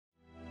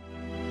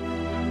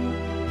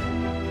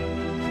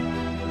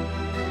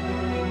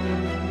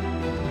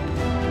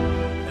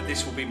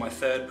my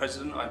third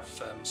president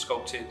I've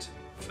sculpted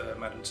for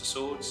Madame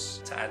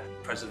Tussauds. To add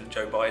President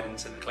Joe Biden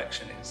to the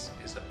collection is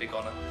a big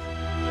honour.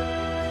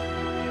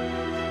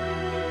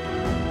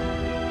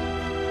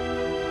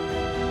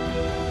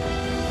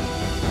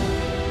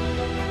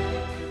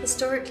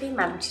 Historically,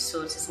 Madame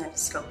Tussauds has never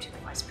sculpted the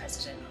Vice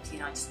President of the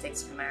United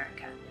States of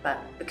America, but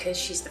because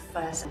she's the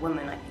first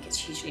woman, I think it's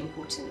hugely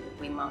important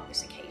that we mark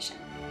this occasion.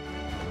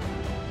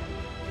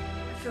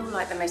 I feel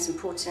like the most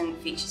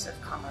important features of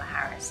Kamala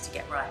Harris to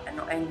get right are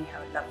not only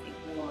her lovely,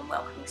 warm and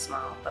welcoming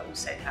smile, but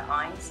also her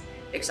eyes,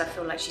 because I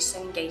feel like she's so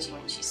engaging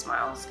when she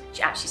smiles.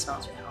 She actually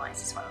smiles with her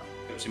eyes as well.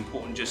 It was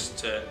important just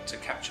to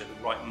capture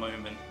the right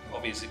moment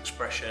of his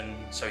expression,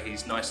 so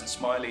he's nice and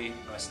smiley,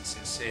 nice and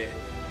sincere.